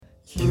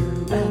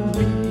You and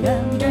me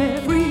and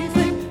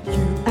everything.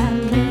 You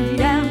and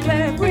me and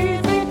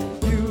everything.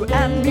 You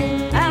and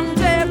me and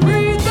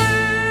everything.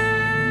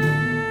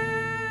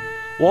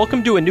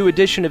 Welcome to a new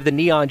edition of the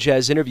Neon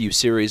Jazz interview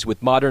series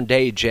with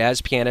modern-day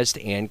jazz pianist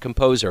and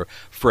composer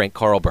Frank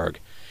Karlberg.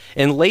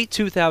 In late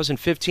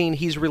 2015,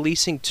 he's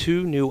releasing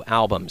two new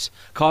albums,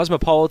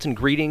 Cosmopolitan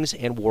Greetings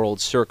and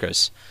World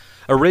Circus.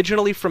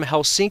 Originally from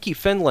Helsinki,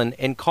 Finland,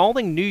 and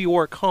calling New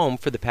York home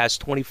for the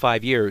past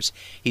 25 years,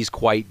 he's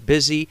quite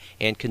busy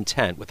and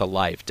content with a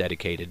life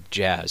dedicated to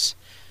jazz.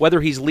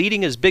 Whether he's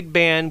leading his big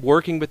band,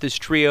 working with his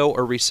trio,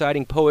 or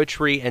reciting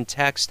poetry and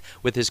text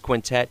with his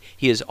quintet,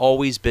 he is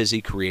always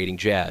busy creating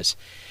jazz.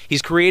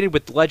 He's created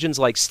with legends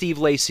like Steve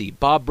Lacy,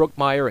 Bob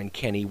Brookmeyer, and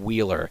Kenny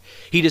Wheeler.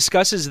 He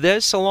discusses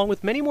this along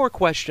with many more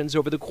questions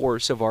over the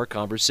course of our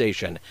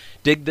conversation.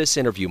 Dig this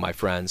interview, my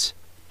friends.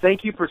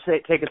 Thank you for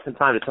taking some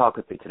time to talk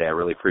with me today. I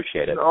really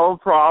appreciate it. No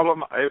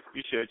problem. I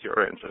appreciate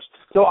your interest.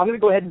 So I'm going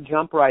to go ahead and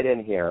jump right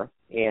in here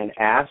and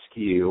ask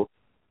you,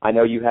 I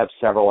know you have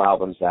several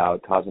albums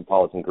out,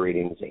 Cosmopolitan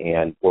Greetings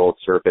and World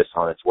Circus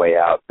on its way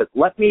out, but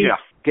let me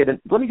get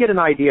an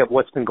idea of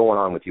what's been going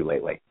on with you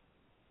lately.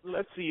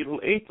 Let's see.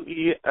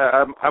 Lately,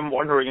 I'm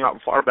wondering how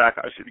far back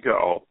I should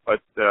go,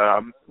 but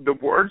the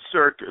World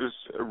Circus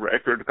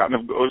record kind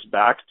of goes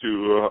back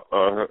to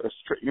a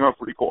string of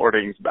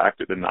recordings back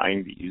to the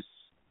 90s.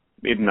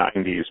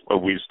 Mid-90s, where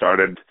we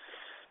started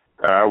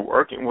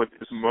working with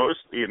this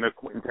mostly in a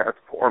quintet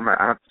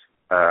format,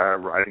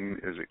 writing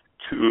music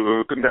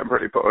to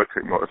contemporary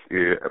poetry,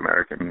 mostly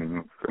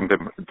American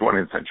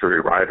 20th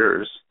century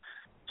writers.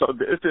 So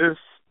this is,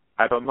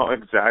 I don't know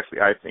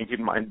exactly, I think it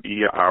might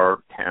be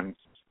our 10th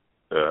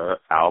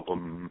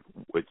album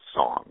with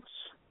songs.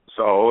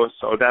 So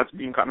that's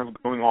been kind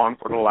of going on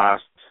for the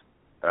last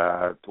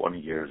 20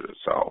 years or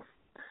so.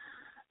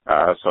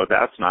 So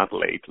that's not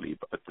lately,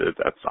 but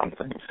that's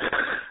something.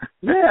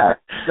 Yeah,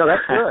 no,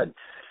 that's good.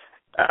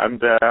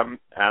 And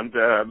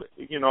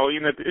you know,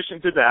 in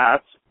addition to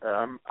that,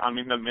 I'm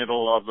in the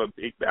middle of a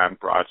big band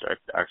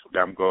project. Actually,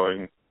 I'm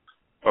going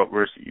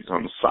overseas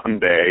on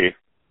Sunday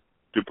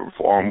to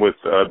perform with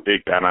a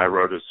big band. I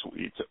wrote a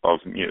suite of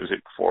music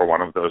for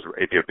one of those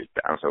radio big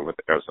bands over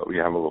there. So we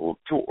have a little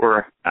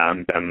tour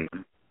and then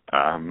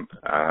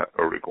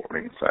a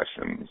recording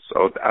session.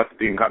 So that's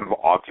been kind of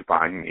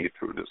occupying me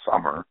through the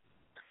summer,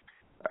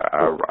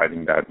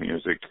 writing that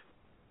music.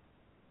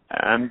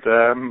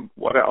 And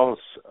what else?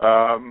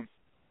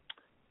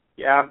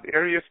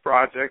 Various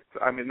projects.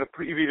 I mean, the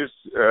previous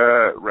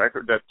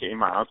record that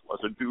came out was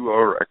a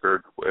duo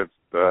record with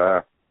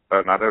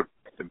another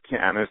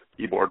pianist,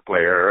 keyboard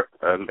player,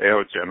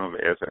 Leo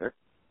Genovese.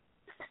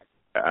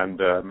 And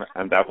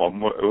that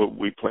one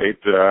we played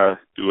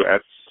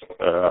duets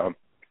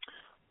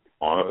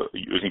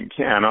using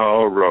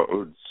piano,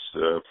 Rhodes,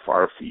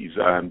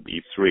 Farfisa, and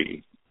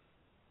B3.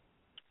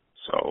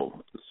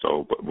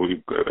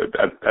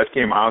 But that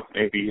came out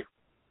maybe.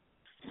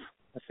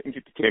 I think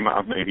it came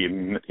out maybe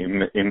in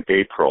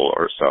April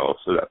or so.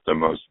 So that's the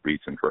most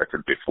recent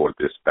record before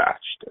this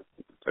batch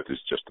that is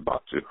just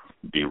about to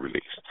be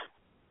released.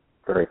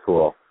 Very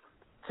cool.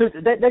 So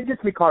that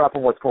gets me caught up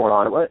on what's going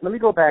on. Let me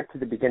go back to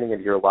the beginning of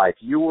your life.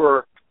 You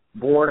were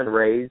born and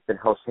raised in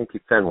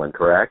Helsinki, Finland,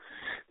 correct?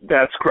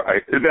 That's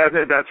right.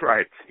 That's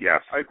right.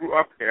 Yes, I grew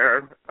up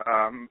there,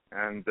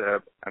 and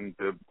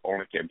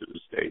only came to the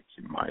States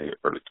in my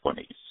early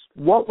 20s.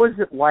 What was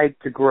it like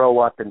to grow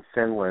up in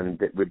Finland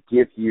that would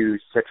give you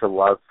such a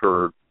love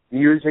for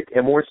music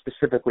and more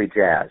specifically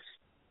jazz?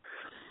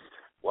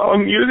 Well,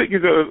 music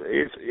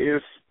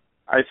is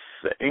I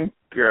think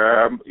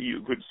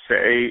you could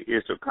say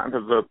is a kind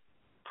of a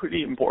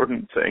pretty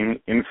important thing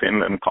in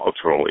Finland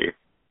culturally.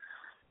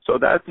 So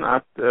that's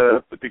not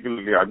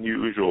particularly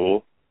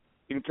unusual.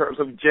 In terms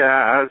of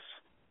jazz,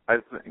 I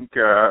think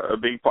a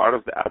big part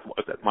of that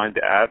was that my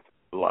dad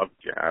loved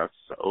jazz,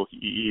 so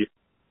he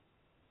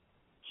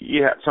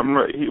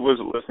was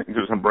listening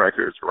to some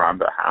records around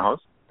the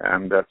house,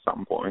 and at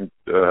some point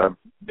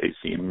they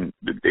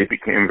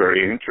became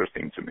very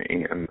interesting to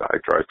me, and I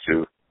tried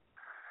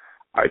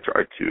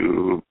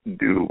to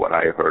do what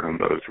I heard on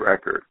those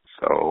records.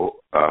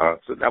 So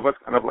that was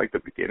kind of like the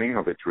beginning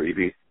of it,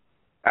 really.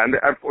 And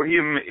for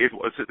him,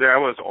 that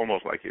was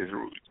almost like his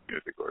roots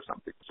music or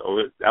something.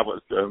 So that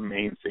was the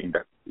main thing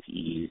that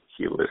he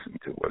listened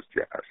to was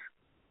jazz.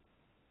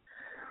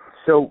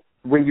 So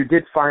when you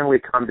did finally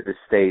come to the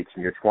States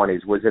in your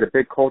 20s, was it a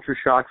big culture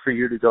shock for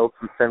you to go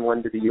from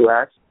Finland to the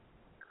U.S.?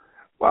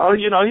 Well,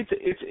 you know,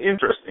 it's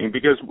interesting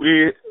because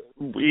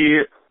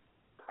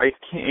I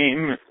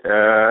came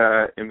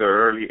in the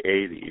early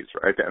 80s,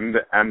 right?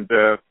 And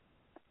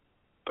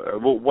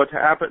what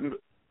happened,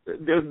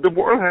 the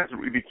world has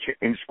really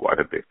changed quite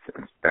a bit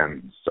since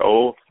then.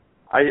 So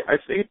I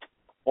think,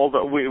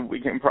 although we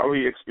can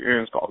probably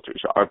experience culture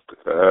shock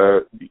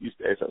these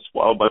days as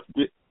well, but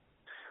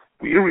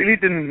we really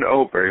didn't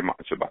know very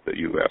much about the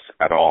U.S.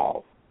 at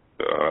all.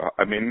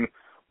 I mean,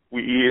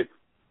 it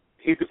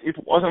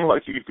wasn't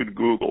like you could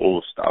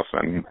Google stuff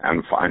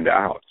and find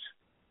out.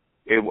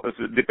 it was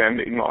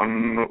depending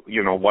on,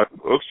 what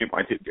books you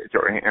might get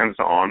your hands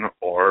on,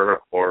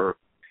 or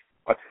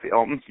what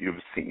films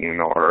you've seen,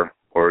 or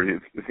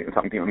you've seen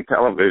something on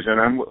television,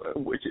 and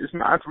which is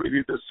not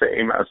really the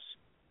same as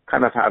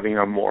kind of having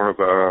a more of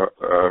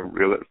a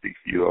realistic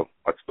view of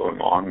what's going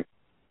on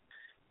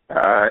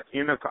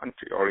in a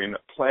country or in a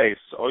place.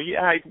 So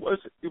yeah, it was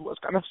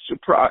kind of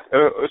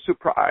a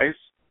surprise.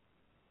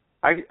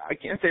 I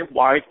can't say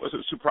why it was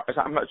a surprise.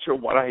 I'm not sure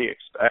what I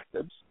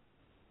expected,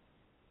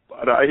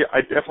 but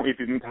I definitely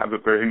didn't have a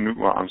very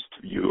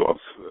nuanced view of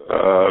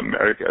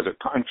America as a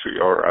country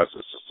or as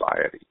a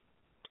society.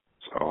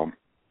 So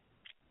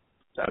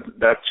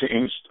that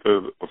changed,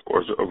 of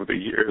course, over the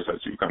years as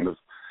you kind of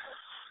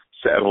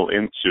settle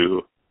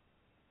into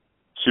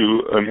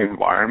an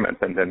environment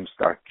and then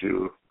start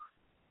to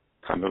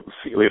kind of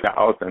feel it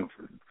out and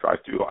try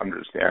to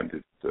understand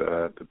it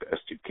the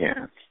best you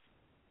can.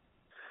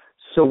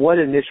 So what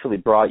initially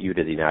brought you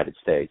to the United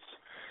States?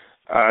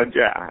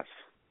 Jazz.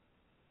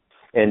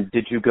 And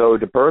did you go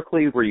to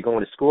Berkeley? Were you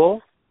going to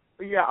school?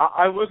 Yeah,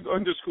 I was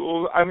going to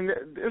school. I mean,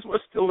 this was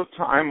still the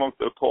time of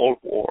the Cold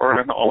War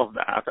and all of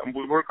that, and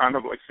we were kind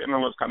of like,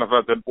 Finland was kind of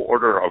at the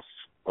border of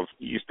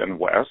East and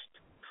West.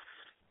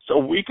 So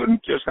we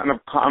couldn't just kind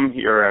of come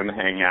here and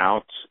hang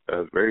out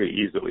very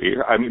easily.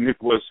 I mean,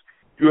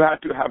 you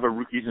had to have a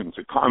reason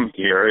to come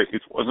here.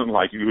 It wasn't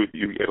like you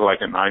get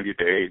like a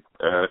 90-day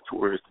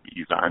tourist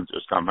visa and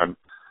just come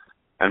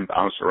and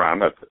bounce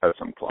around at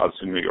some clubs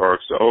in New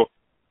York. So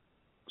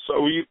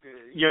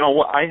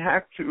I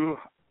had to.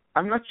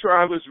 I'm not sure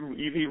I was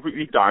really,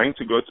 really dying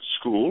to go to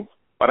school,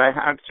 but I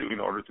had to in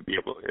order to be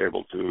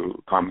able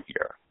to come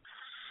here.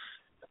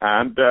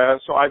 And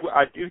so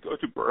I did go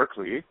to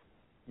Berkeley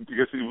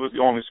because it was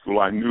the only school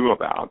I knew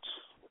about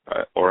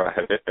or I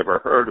had ever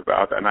heard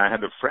about. And I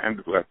had a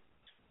friend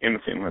in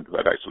Finland who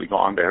had actually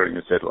gone there, and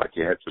he said, like,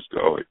 yeah, just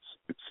go.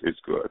 It's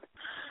good.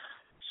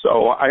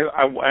 So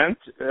I went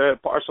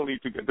partially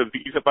to get the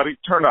visa, but it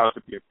turned out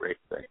to be a great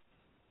thing.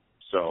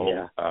 So.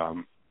 Yeah.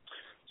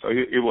 So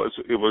it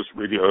was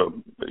really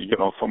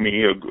for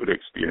me a good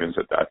experience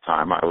at that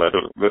time. I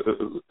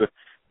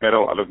met a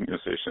lot of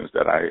musicians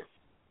that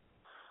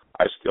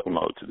I still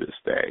know to this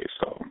day.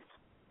 So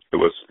it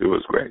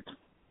was great.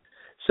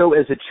 So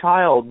as a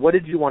child, what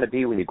did you want to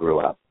be when you grew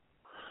up?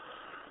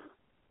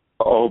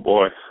 Oh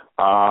boy,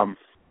 I'm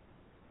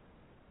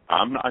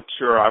not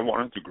sure I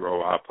wanted to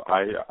grow up.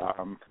 I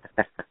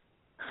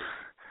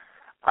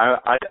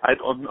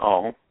don't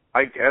know.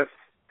 I guess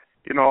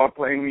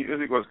playing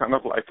music was kind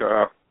of like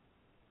a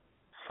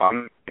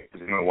fun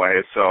in a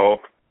way, so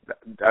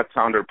that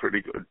sounded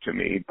pretty good to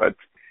me. But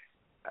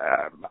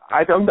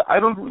I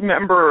don't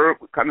remember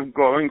kind of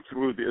going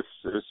through this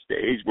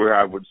stage where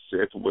I would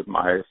sit with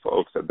my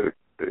folks at the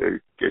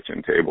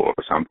kitchen table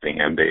or something,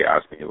 and they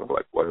asked me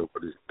like, what is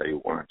it that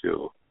you want to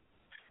do?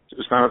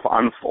 Just kind of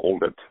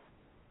unfolded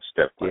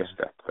step by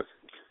step, I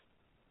think.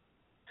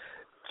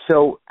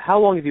 So how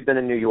long have you been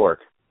in New York?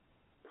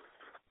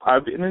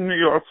 I've been in New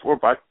York for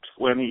about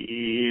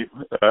 20,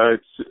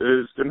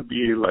 it's going to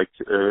be like,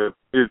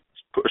 it's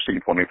pushing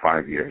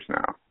 25 years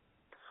now.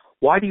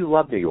 Why do you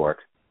love New York?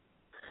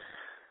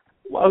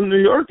 Well, New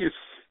York is,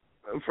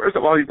 first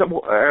of all, it's a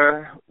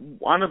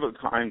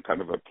one-of-a-kind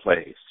kind of a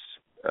place.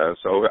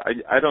 So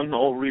I don't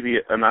know really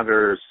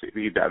another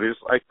city that is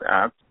like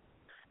that,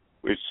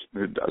 which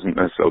doesn't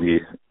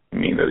necessarily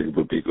mean that it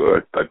would be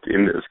good, but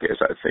in this case,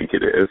 I think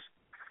it is.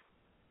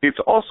 It's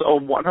also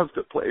one of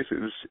the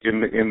places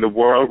in the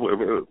world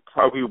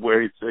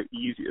where it's the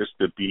easiest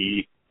to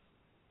be,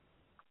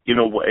 in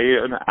a way,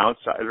 an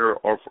outsider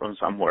or from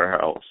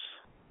somewhere else.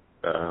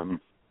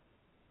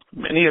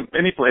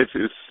 Many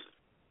places,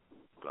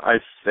 I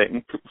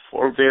think,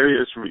 for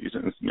various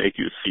reasons, make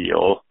you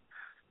feel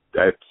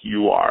that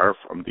you are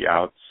from the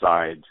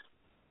outside,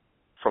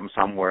 from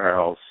somewhere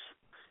else,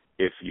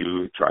 if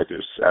you try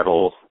to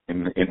settle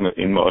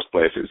in most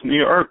places. New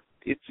York,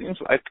 it seems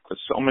like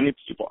so many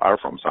people are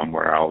from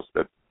somewhere else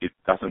that it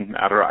doesn't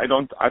matter. I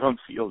don't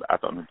feel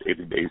that on a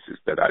daily basis,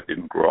 that I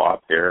didn't grow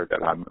up there,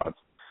 that I'm not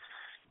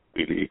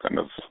really kind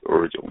of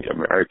originally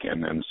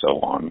American and so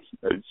on.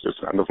 It's just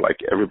kind of like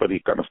everybody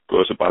kind of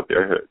goes about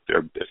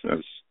their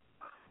business.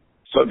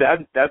 So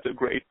that's a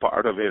great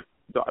part of it.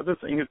 The other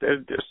thing is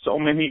that there's so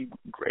many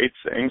great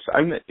things.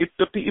 I mean, it's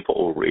the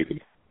people,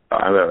 really.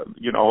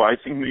 I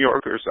think New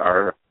Yorkers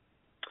are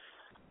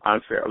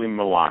unfairly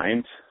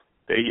maligned.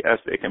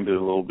 They can be a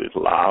little bit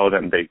loud,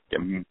 and they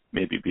can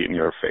maybe be in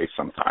your face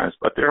sometimes,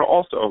 but they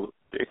also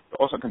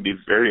can be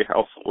very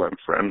helpful and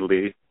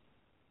friendly,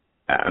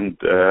 and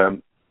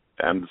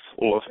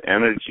full of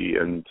energy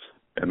and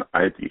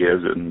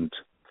ideas and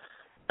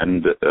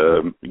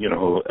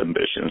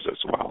ambitions as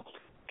well.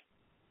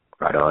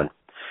 Right on.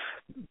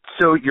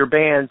 So your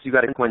bands, you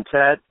got a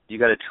quintet, you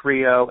got a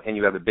trio, and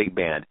you have a big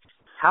band.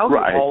 How do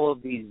all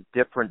of these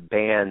different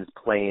bands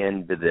play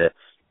into the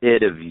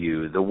it of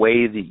you, the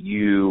way that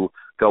you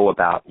go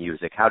about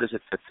music? How does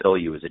it fulfill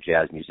you as a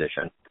jazz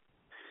musician?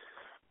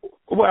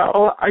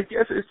 Well, I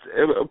guess it's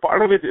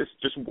part of it is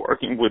just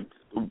working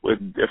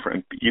with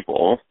different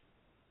people,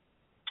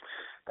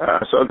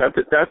 So that's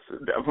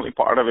definitely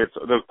part of it.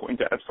 So the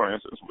quintet, for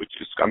instance, which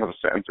is kind of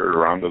centered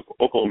around the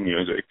vocal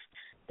music,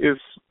 is,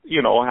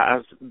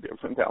 has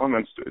different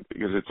elements to it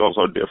because it's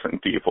also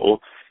different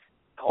people.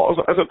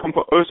 Also, as a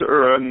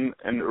composer and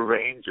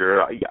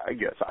arranger, I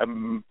guess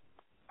I'm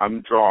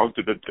drawn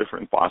to the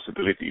different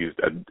possibilities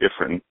that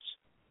different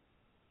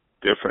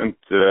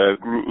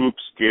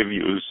groups give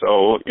you.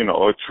 So,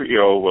 a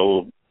trio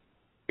will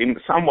in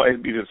some ways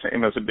be the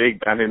same as a big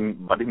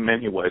band, but in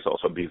many ways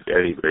also be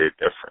very, very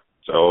different.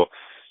 So,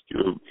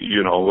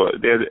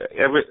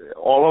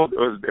 all of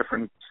those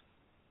different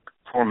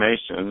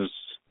formations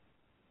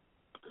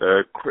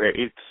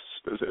create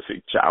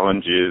specific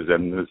challenges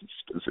and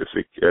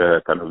specific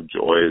kind of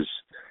joys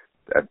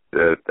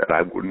that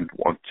I wouldn't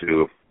want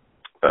to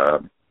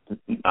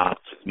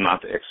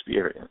not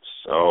experience.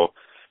 So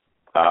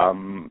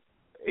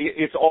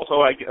it's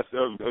also, I guess,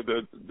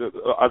 the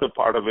other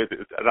part of it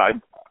is that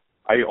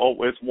I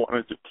always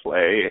wanted to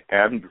play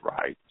and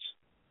write,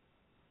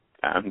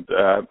 and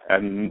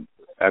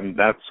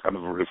that's kind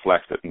of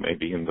reflected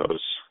maybe in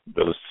those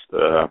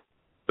the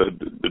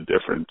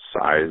different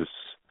size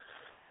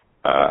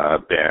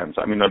bands.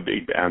 I mean, a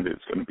big band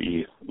is going to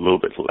be a little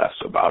bit less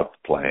about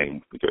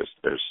playing because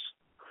there's,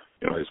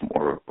 it's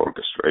more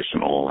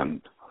orchestrational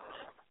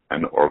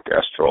and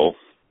orchestral.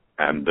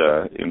 And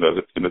in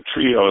the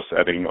trio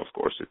setting, of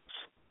course, it's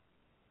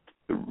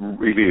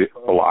really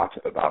a lot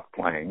about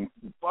playing,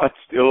 but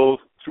still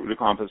through the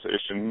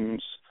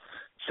compositions,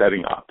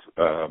 setting up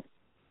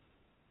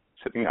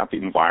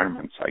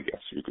environments, I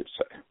guess you could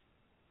say.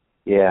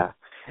 Yeah.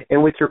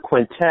 And with your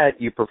quintet,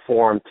 you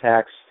perform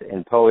text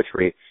and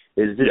poetry.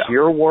 Is this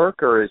your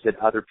work or is it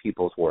other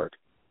people's work?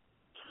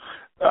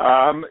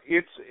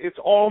 It's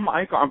all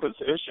my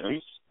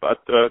compositions,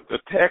 but the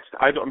text,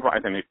 I don't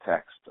write any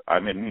text. I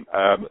mean,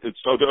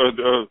 so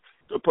the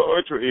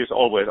poetry is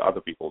always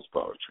other people's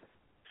poetry.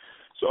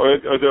 So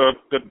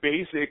the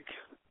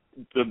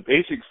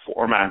basic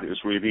format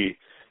is really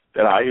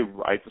that I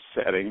write the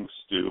settings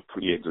to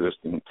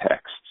pre-existing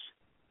texts.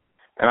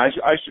 And I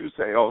should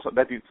say also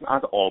that it's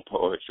not all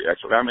poetry,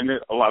 actually. I mean,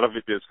 a lot of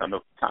it is kind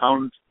of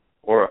sound,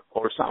 or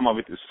some of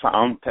it is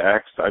sound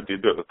text. I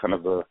did a kind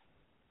of a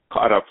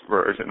cut-up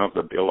version of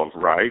the Bill of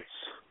Rights,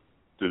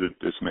 to the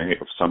dismay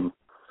of some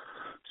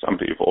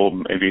people.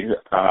 Maybe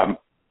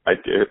I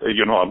did,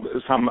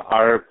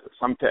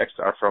 some texts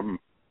are from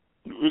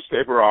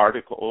newspaper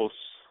articles.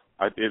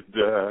 I did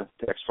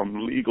text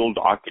from legal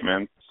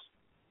documents.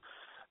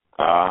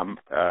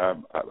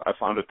 I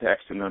found a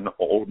text in an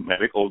old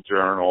medical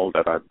journal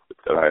that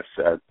I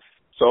said.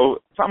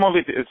 So some of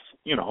it is,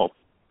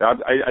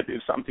 I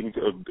did something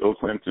to Bill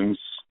Clinton's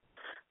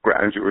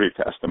grand jury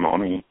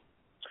testimony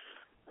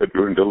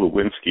during the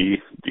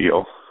Lewinsky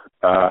deal.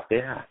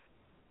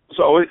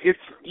 So it's,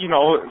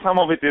 some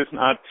of it is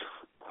not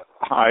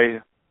high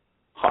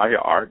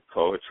art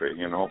poetry,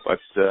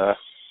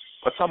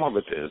 but some of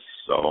it is.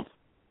 So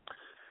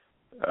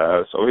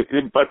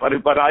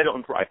but I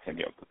don't write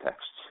any of the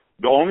texts.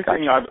 The only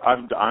thing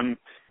I've done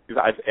is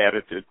I've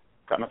edited.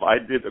 I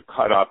did a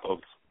cut up of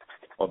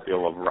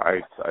Bill of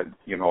Rights. I've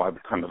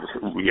kind of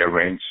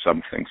rearranged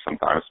some things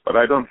sometimes, but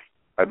I don't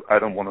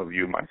want to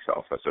view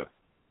myself as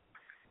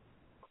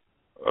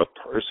a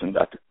person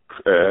that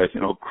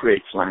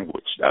creates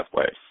language that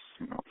way.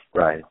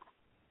 Right.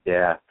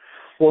 Yeah.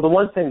 Well, the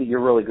one thing that you're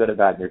really good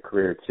about in your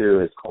career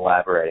too is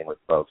collaborating with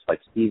folks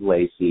like Steve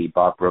Lacy,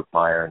 Bob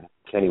Brookmeyer, and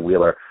Kenny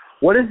Wheeler.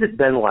 What has it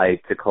been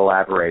like to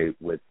collaborate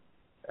with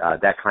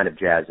that kind of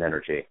jazz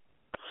energy?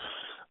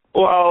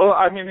 Well,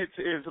 I mean,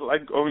 it's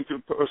like going to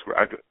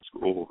postgraduate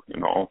school,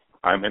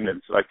 I mean,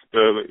 it's like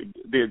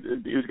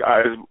these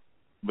guys,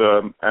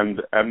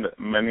 and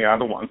many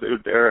other ones,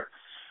 they're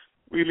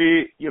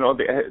really,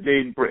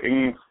 they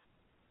bring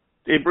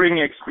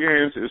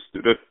experiences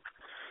to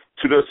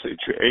the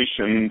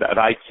situation that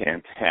I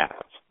can't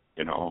have,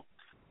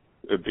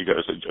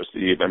 because of just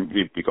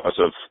because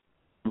of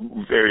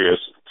various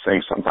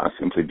things, sometimes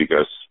simply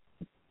because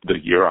the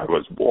year I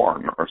was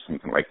born or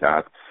something like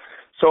that.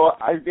 So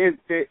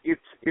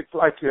it's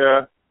like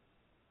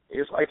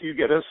you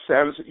get a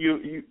sense,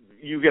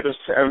 you get a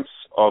sense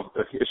of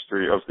the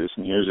history of this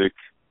music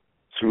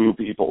through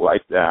people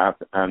like that,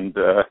 and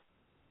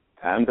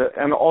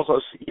also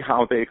see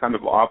how they kind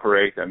of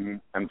operate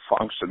and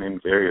function in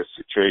various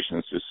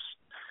situations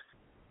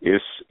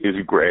is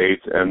great.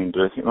 And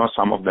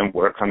some of them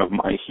were kind of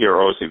my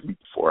heroes even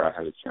before I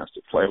had a chance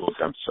to play with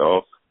them.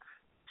 So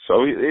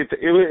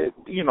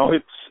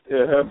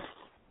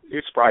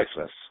it's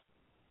priceless.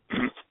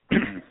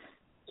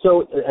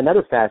 So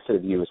another facet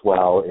of you as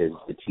well is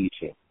the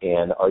teaching.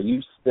 And are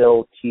you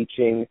still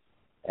teaching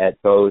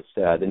at both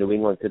the New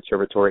England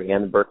Conservatory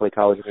and the Berklee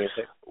College of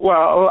Music?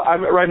 Well,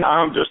 right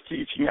now I'm just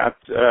teaching at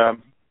the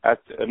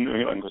New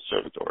England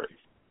Conservatory.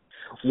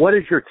 What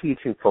is your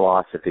teaching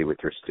philosophy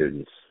with your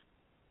students?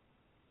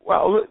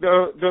 Well,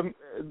 the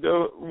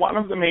one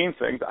of the main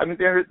things, I mean,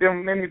 there are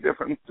many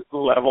different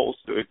levels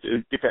to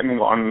it, depending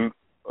on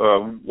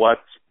what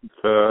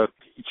the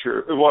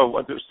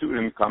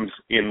student comes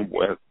in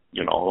with.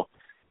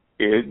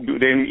 do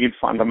they need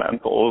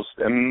fundamentals?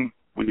 Then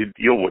we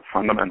deal with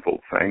fundamental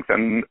things,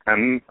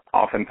 and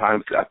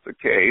oftentimes that's the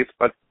case.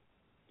 But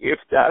if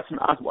that's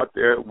not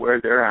where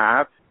they're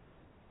at,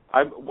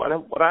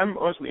 what I'm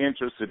mostly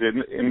interested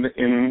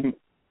in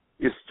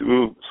is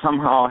to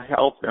somehow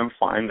help them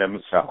find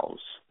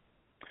themselves.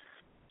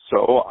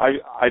 So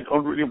I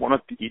don't really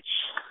want to teach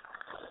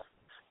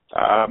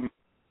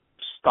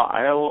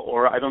style,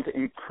 or I don't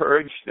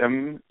encourage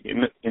them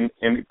in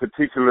any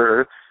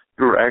particular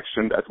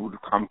direction that would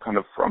come kind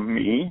of from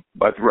me,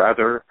 but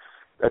rather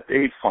that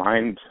they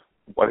find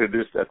what it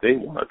is that they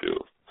want to do.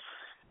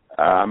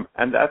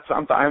 And that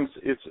sometimes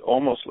it's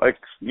almost like,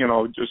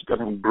 just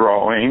kind of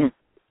growing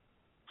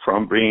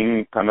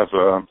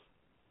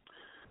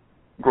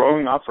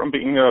up from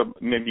being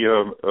maybe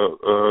a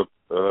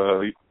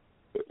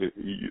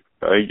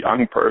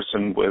young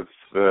person with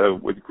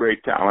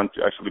great talent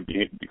to actually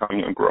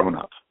becoming a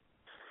grown-up.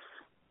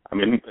 I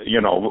mean,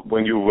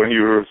 when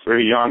you're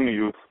very young,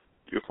 you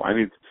find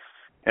it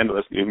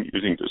endlessly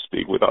amusing to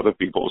speak with other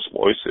people's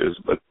voices,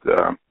 but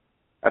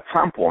at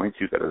some point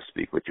you got to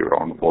speak with your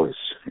own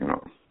voice,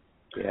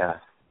 Yeah.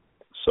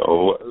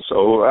 So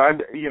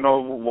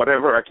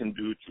whatever I can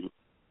do to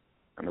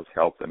kind of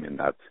help them in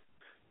that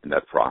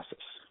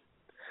process.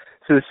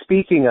 So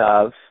speaking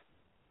of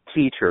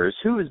teachers,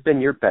 who has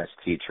been your best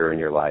teacher in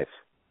your life?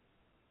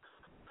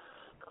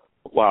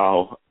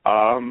 Wow.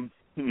 I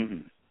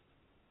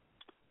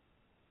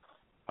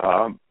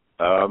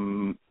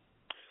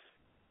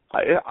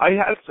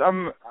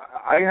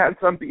had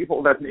some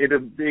people that made a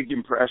big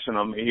impression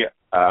on me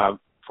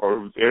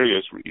for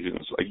various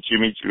reasons, like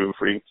Jimmy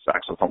Giuffre,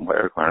 saxophone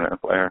player,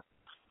 clarinet player,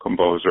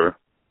 composer,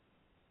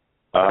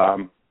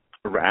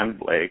 Rand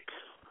Blake,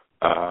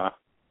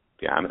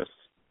 pianist,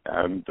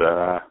 and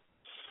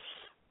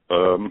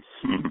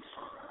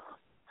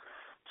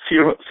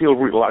feel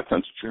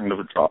reluctant to kind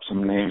of drop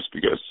some names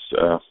because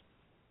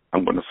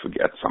I'm going to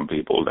forget some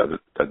people that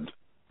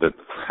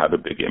had a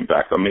big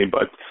impact on me,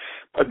 but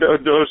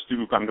those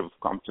two kind of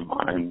come to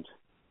mind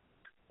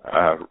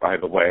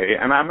right away.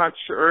 And I'm not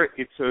sure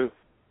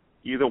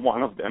either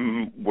one of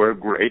them were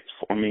great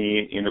for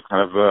me in a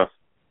kind of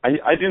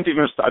I didn't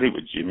even study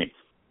with Jimmy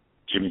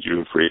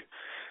Giuffre,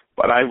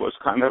 but I was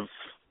kind of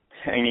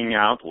hanging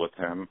out with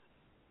him,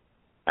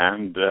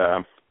 and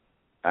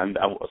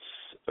that was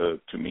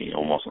to me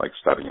almost like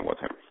studying with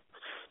him.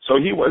 So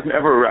he was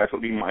never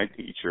actually my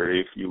teacher.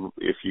 If he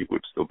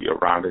would still be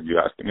around and you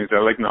asked him, he's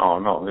like, no,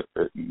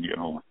 that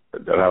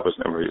I was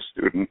never his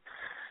student.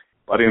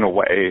 But in a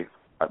way,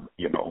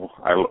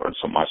 I learned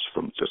so much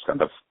from just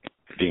kind of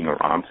being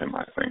around him,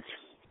 I think.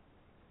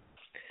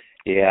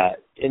 Yeah,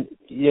 and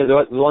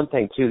the one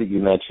thing too that you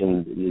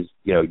mentioned is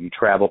you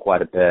travel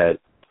quite a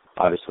bit.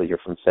 Obviously, you're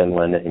from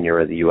Finland and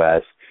you're in the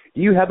U.S.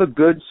 Do you have a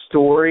good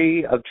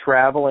story of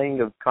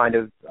traveling, of kind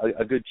of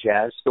a good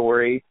jazz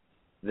story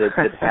that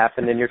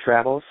happened in your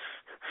travels?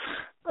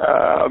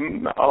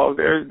 No,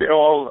 they're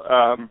all,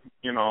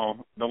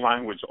 the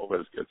language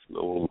always gets a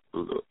little,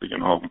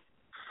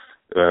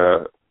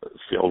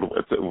 filled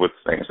with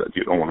things that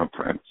you don't want to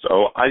print.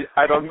 So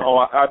I don't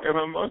know.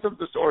 Most of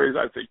the stories,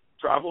 I think,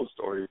 travel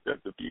stories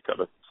tend to be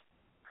kind of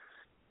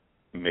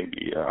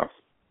maybe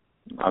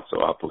not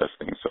so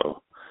uplifting.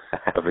 So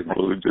I think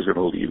we're just going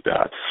to leave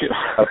that.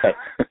 Okay,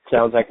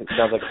 sounds like a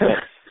plan.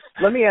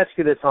 Let me ask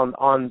you this on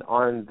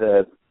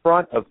the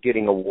front of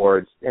getting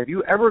awards. Have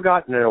you ever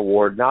gotten an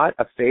award, not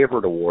a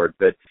favorite award,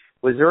 but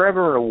was there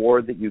ever an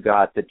award that you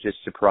got that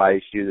just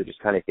surprised you, that just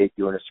kind of hit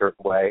you in a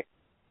certain way?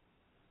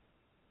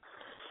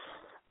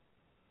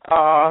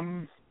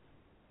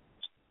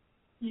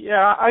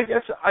 Yeah, I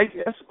guess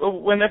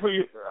whenever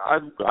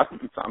I've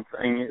gotten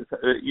something,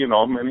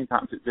 many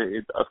times it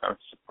does kind of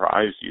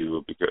surprise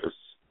you, because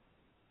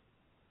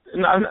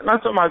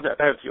not so much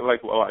that I feel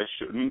like, well, I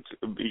shouldn't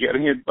be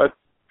getting it, but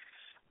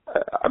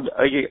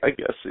I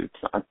guess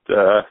it's not,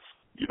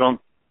 you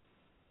don't,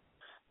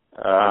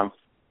 I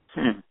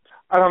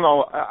don't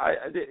know.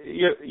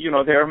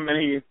 There are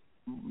many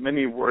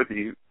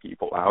worthy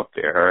people out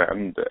there,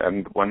 and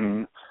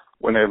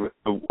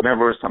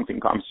whenever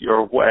something comes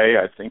your way,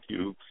 I think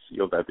you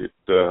feel that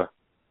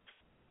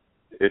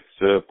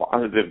it's a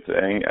positive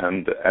thing,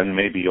 and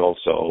maybe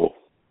also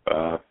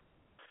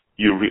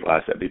you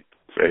realize that it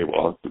very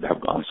well could have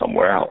gone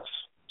somewhere else.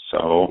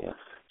 So. Yeah.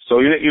 So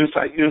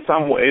in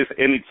some ways,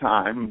 any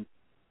time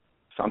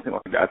something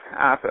like that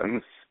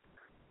happens,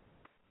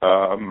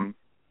 I'm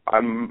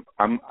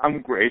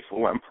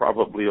grateful. I'm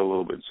probably a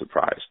little bit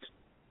surprised.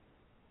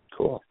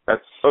 Cool.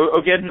 That's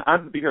again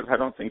not because I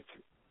don't think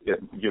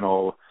it's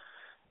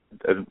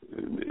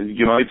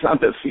not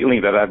that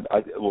feeling that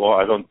I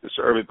don't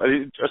deserve it, but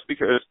it's just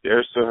because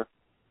there's a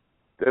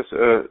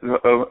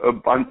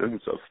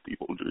abundance of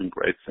people doing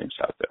great things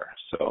out there.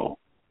 So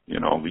you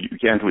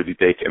can't really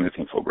take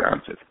anything for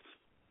granted.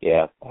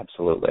 Yeah,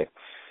 absolutely.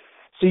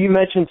 So you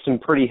mentioned some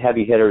pretty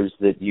heavy hitters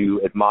that you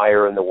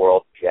admire in the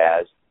world of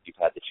jazz you've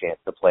had the chance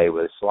to play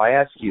with. So I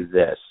ask you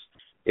this.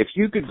 If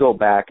you could go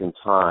back in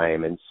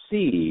time and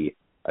see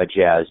a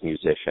jazz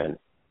musician,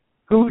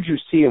 who would you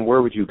see and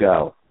where would you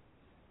go?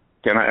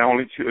 Can I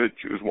only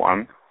choose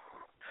one?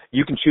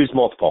 You can choose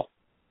multiple.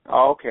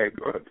 Okay,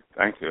 good.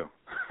 Thank you.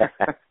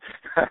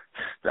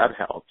 That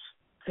helps.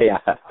 Yeah.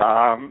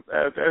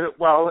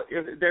 Well,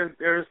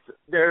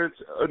 there's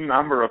a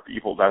number of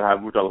people that I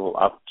would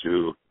love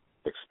to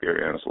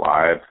experience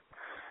live,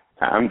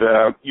 and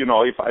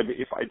if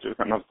I just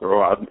kind of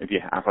throw out maybe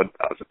half a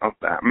dozen of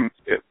them,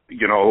 it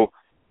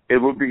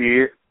would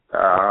be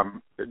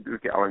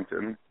Duke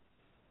Ellington,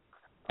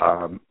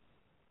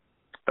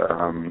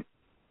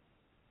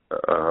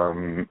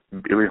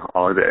 Billie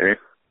Holiday,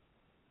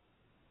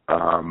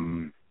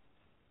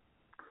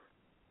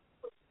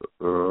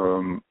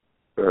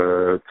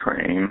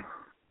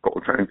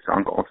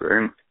 John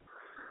Coltrane,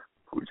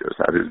 who just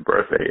had his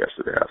birthday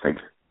yesterday, I think.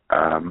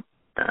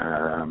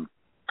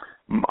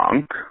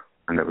 Monk,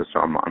 I never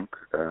saw Monk,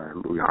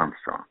 Louis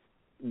Armstrong.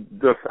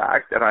 The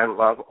fact that I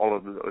love all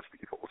of those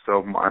people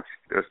so much,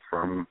 just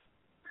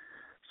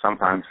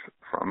sometimes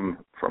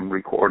from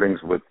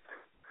recordings with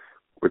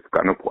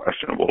kind of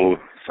questionable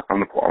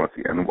sound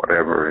quality and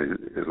whatever,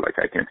 is like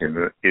I can't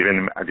even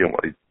imagine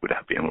what it would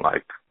have been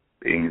like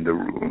being in the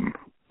room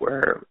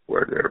where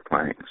they're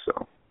playing.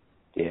 So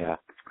yeah,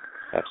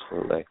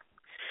 absolutely.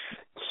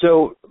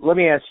 So let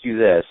me ask you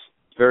this,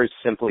 very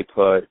simply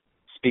put,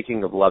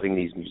 speaking of loving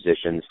these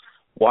musicians,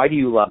 why do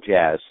you love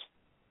jazz?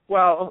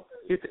 Well,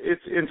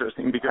 it's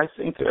interesting because I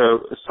think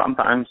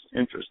sometimes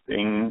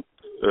interesting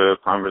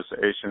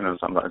conversation and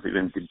sometimes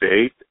even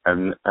debate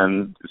and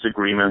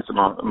disagreements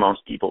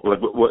amongst people.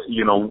 Like,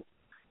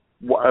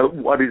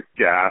 what is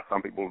jazz?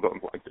 Some people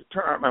don't like the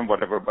term and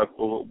whatever, but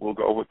we'll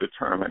go with the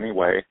term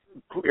anyway.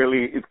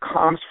 Clearly, it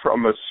comes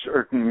from a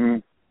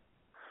certain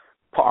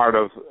part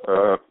of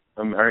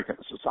American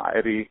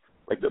society,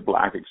 like the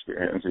Black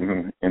experience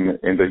in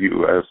the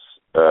U.S.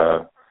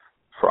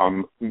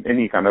 From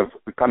many kind of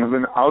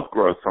an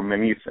outgrowth from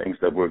many things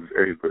that were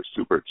very, very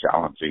super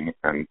challenging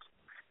and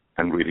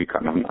really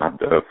kind of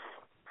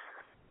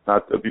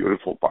not the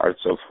beautiful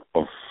parts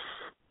of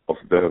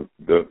the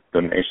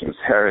nation's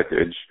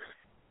heritage.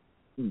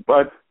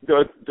 But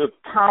the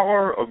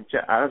power of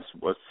jazz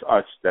was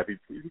such that it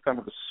really kind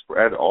of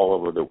spread all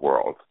over the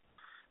world,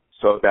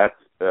 so that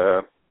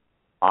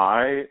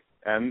I,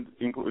 and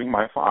including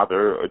my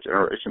father, a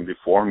generation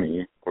before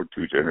me, or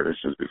two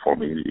generations before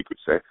me, you could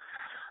say,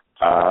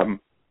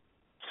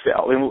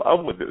 fell in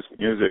love with this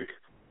music.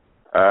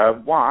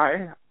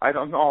 Why? I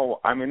don't know.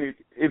 I mean,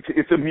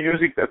 it's a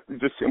music that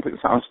just simply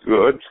sounds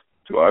good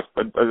to us,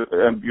 but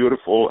and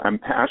beautiful and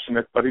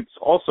passionate. But it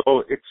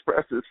also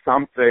expresses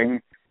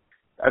something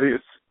that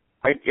is,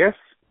 I guess,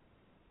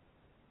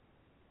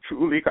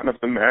 truly kind of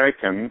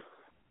American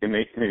in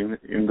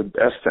the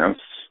best sense,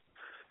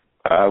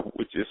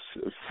 which is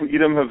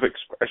freedom of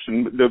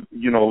expression.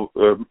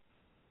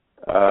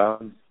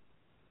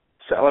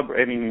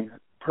 Celebrating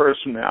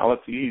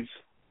personalities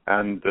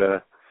and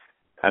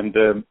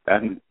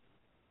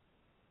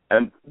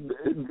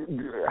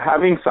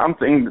having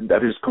something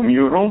that is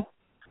communal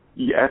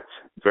yet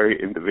very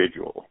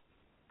individual.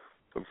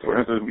 So, for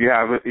instance, we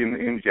have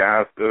in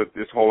jazz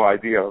this whole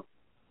idea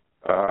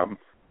of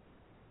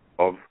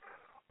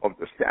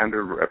the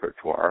standard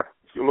repertoire.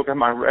 If you look at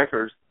my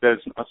records,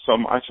 there's not so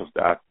much of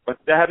that, but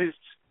that is,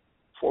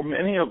 for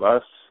many of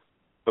us,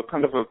 the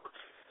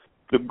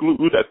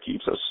glue that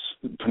keeps us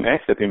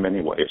connected in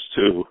many ways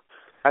too.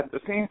 At the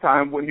same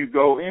time, when you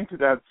go into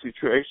that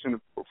situation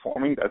of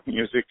performing that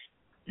music,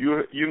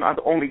 you not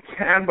only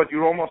can, but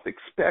you're almost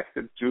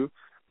expected to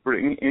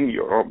bring in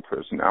your own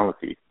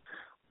personality,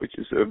 which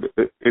is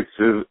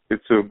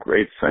it's a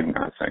great thing,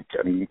 I think,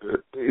 and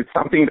it's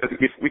something that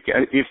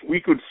if we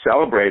could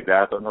celebrate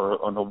that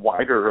on a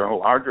wider and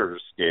larger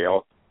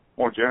scale,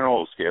 more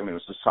general scale in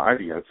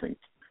society, I think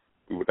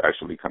we would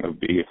actually kind of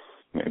be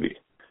maybe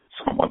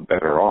somewhat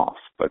better off,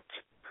 but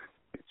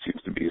it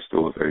seems to be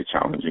still a very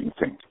challenging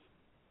thing.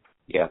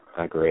 Yeah,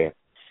 I agree.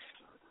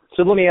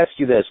 So let me ask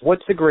you this.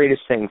 What's the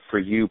greatest thing for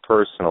you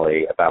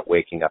personally about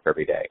waking up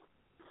every day?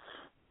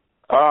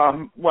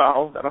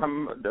 Well, that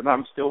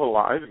I'm still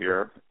alive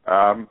here.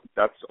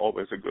 That's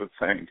always a good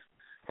thing.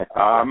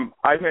 I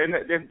mean,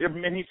 there are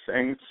many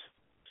things.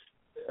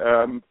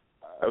 The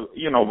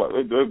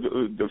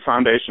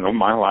foundation of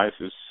my life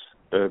is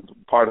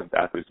part of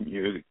that is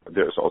music.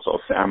 There's also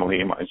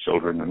family, my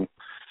children,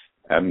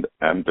 and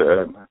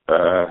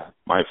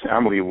my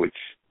family, which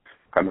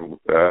kind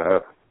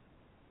of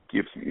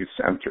keeps me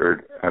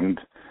centered, and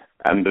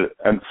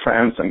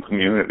friends and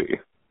community.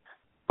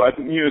 But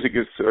music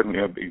is certainly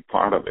a big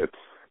part of it,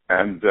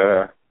 and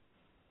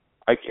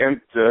I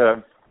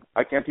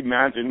can't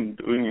imagine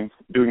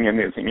doing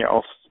anything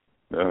else,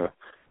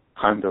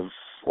 kind of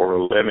for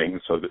a living,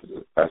 so that,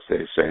 as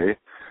they say,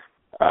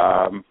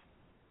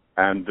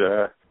 and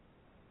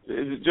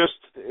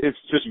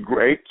it's just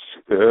great.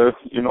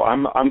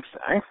 I'm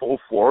thankful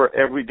for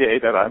every day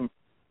that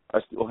I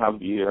still have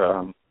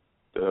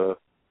the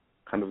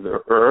kind of the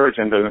urge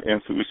and the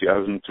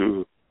enthusiasm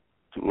to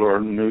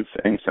learn new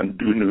things and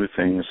do new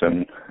things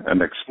and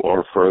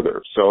explore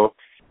further. So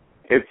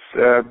it's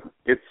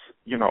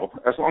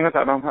as long as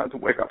I don't have to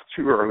wake up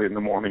too early in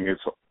the morning,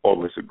 it's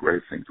always a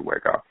great thing to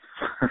wake up.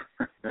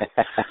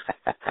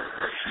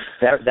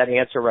 That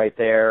answer right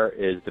there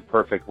is the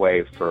perfect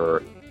way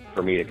for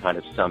me to kind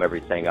of sum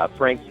everything up.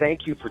 Frank,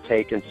 thank you for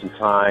taking some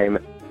time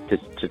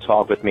to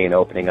talk with me and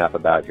opening up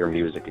about your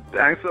music.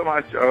 Thanks so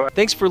much, Joe.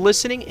 Thanks for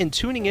listening and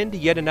tuning in to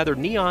yet another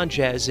Neon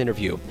Jazz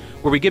interview,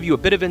 where we give you a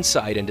bit of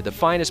insight into the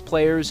finest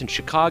players in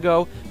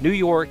Chicago, New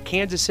York,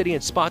 Kansas City,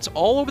 and spots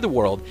all over the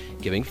world,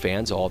 giving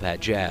fans all that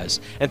jazz.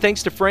 And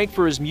thanks to Frank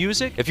for his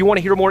music. If you want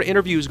to hear more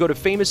interviews, go to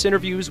Famous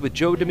Interviews with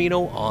Joe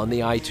Dimino on the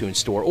iTunes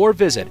Store, or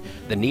visit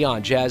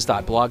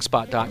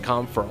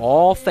theneonjazz.blogspot.com for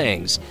all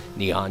things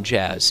Neon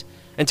Jazz.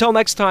 Until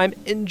next time,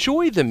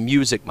 enjoy the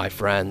music, my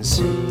friends.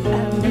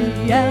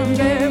 And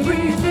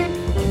everything,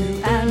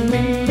 you and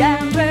me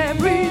and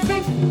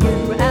everything,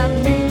 you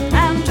and me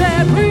and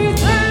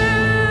everything.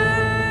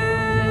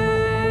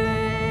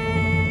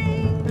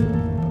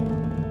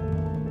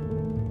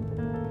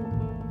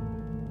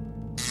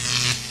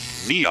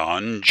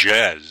 Neon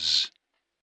Jazz.